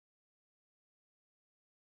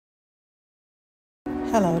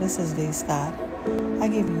Hello, this is V. Scott. I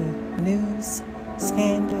give you news,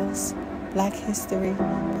 scandals, black history,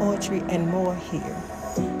 poetry, and more here.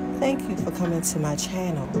 Thank you for coming to my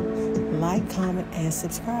channel. Like, comment, and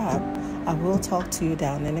subscribe. I will talk to you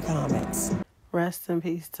down in the comments. Rest in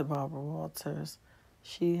peace to Barbara Walters.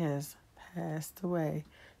 She has passed away.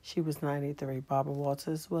 She was 93. Barbara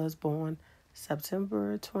Walters was born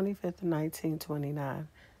September 25th, 1929.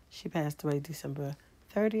 She passed away December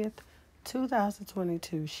 30th,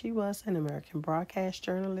 2022. She was an American broadcast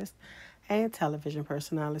journalist and television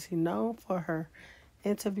personality known for her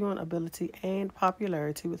interviewing ability and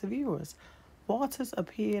popularity with viewers. Walters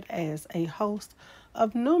appeared as a host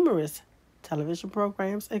of numerous television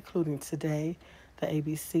programs, including Today, the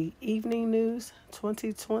ABC Evening News,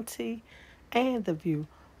 2020, and The View.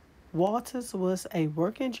 Walters was a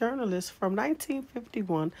working journalist from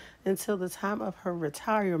 1951 until the time of her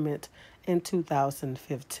retirement in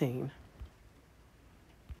 2015.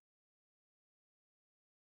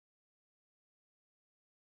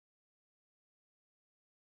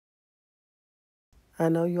 I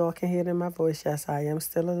know you all can hear it in my voice. Yes, I am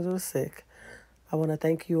still a little sick. I want to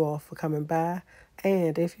thank you all for coming by.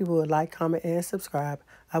 And if you would like, comment, and subscribe,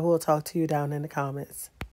 I will talk to you down in the comments.